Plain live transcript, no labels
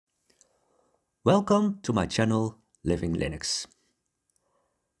Welcome to my channel Living Linux.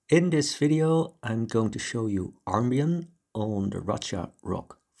 In this video I'm going to show you Armbian on the Radxa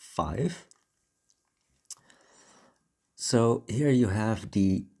Rock 5. So here you have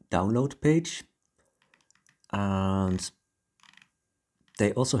the download page and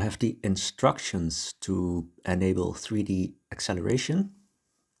they also have the instructions to enable 3D acceleration.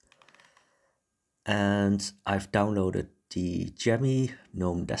 And I've downloaded the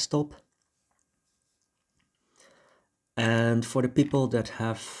Gnome desktop. And for the people that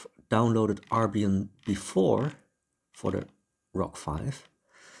have downloaded Armbian before, for the Rock 5,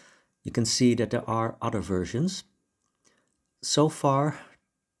 you can see that there are other versions. So far,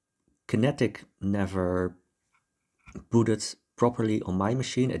 Kinetic never booted properly on my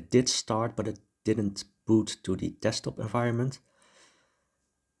machine. It did start, but it didn't boot to the desktop environment.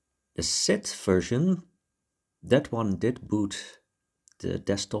 The SID version, that one did boot the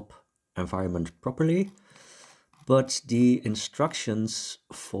desktop environment properly. But the instructions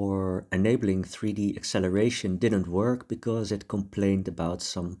for enabling 3D acceleration didn't work because it complained about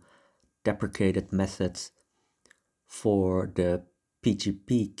some deprecated methods for the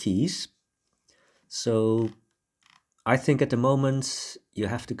PGP keys. So I think at the moment you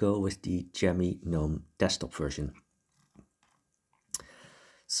have to go with the Gnome desktop version.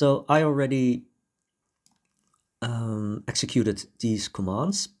 So I already executed these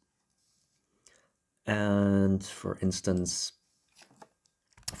commands. And for instance,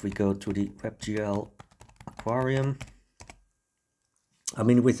 if we go to the WebGL Aquarium, I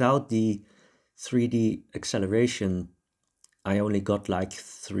mean, without the 3D acceleration, I only got like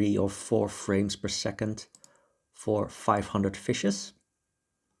 3 or 4 frames per second for 500 fishes.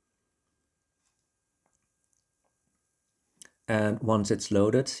 And once it's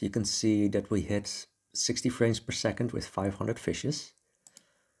loaded, you can see that we hit 60 frames per second with 500 fishes.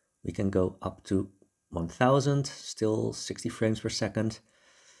 We can go up to 1000, still 60 frames per second.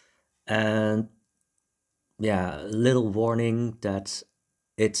 And yeah, a little warning that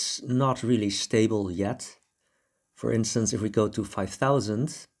it's not really stable yet. For instance, if we go to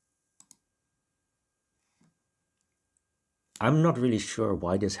 5000, I'm not really sure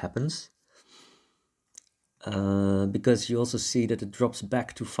why this happens. Because you also see that it drops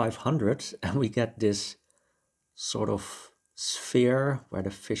back to 500 and we get this sort of sphere where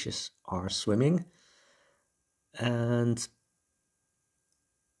the fishes are swimming. And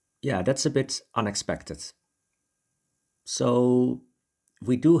yeah, that's a bit unexpected. So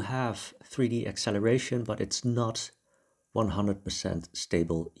we do have 3D acceleration, but it's not 100%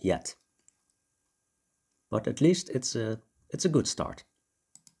 stable yet. But at least it's a good start.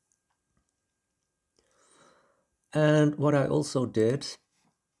 And what I also did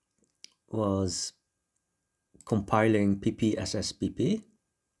was compiling PPSSPP.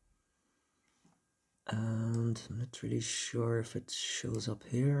 And I'm not really sure if it shows up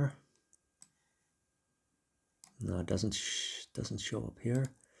here. No, it doesn't show up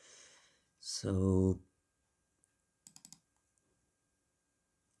here. So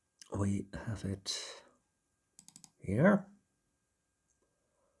we have it here.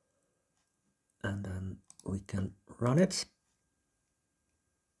 And then we can run it.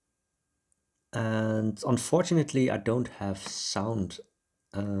 And unfortunately, I don't have sound.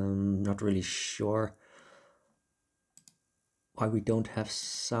 Not really sure why we don't have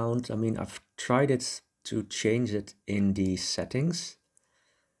sound. I mean, I've tried it to change it in the settings.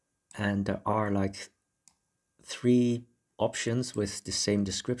 And there are like 3 options with the same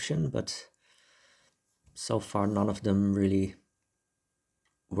description, but so far none of them really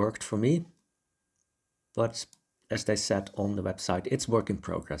worked for me. But as they said on the website, it's work in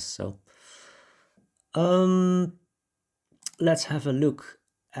progress. So let's have a look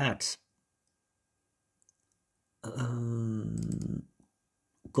at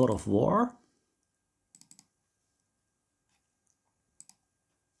God of War.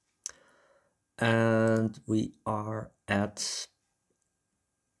 And we are at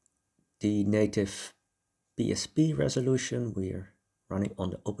the native PSP resolution. We're running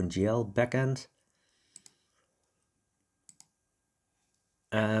on the OpenGL backend.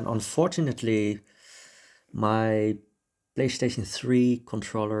 And unfortunately, my PlayStation 3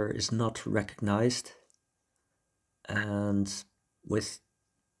 controller is not recognized. And with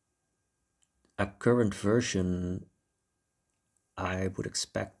a current version, I would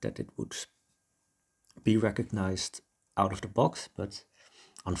expect that it would be recognized out of the box, but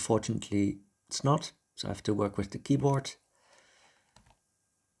unfortunately it's not. So I have to work with the keyboard.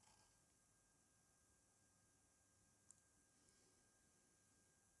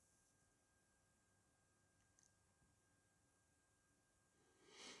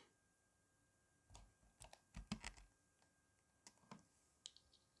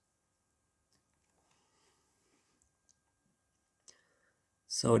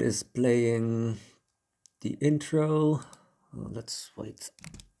 So it is playing the intro. Oh, let's wait.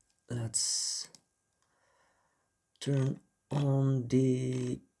 Let's turn on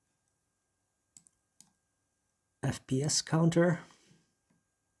the FPS counter.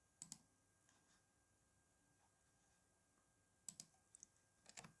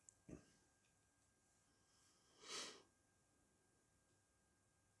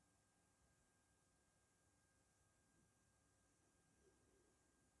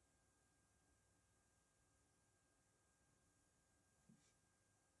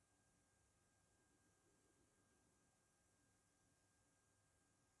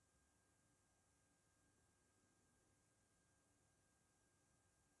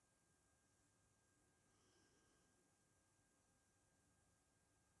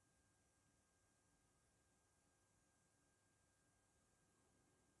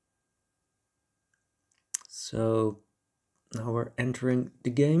 So now we're entering the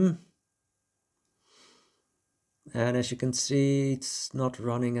game. And as you can see, it's not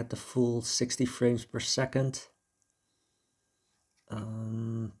running at the full 60 frames per second.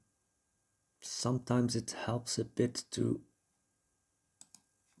 Sometimes it helps a bit to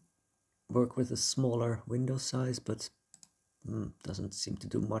work with a smaller window size, but doesn't seem to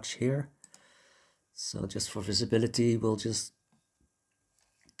do much here. So just for visibility, we'll just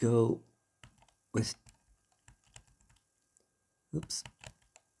go with, oops.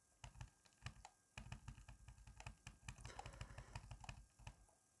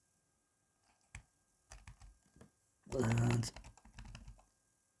 And,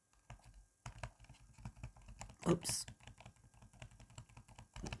 oops.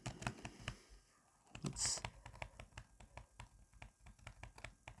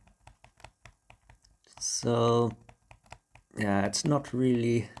 So, yeah, it's not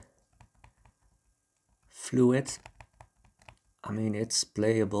really fluid. I mean, it's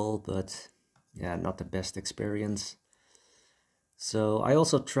playable, but yeah, not the best experience. So I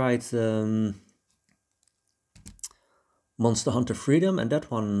also tried Monster Hunter Freedom, and that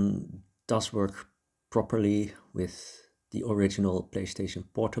one does work properly with the original PlayStation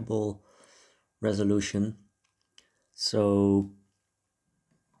Portable resolution. So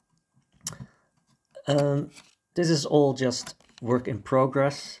this is all just work in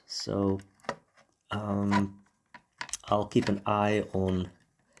progress, so I'll keep an eye on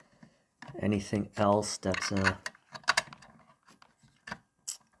anything else that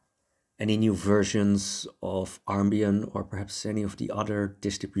any new versions of Armbian or perhaps any of the other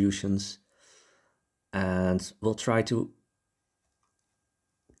distributions, and we'll try to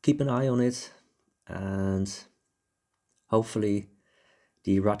keep an eye on it, and hopefully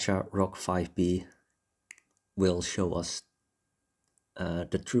the Radxa Rock 5B will show us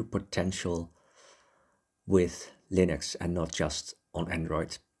the true potential with Linux and not just on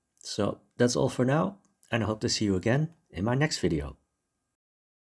Android. So that's all for now, and I hope to see you again in my next video.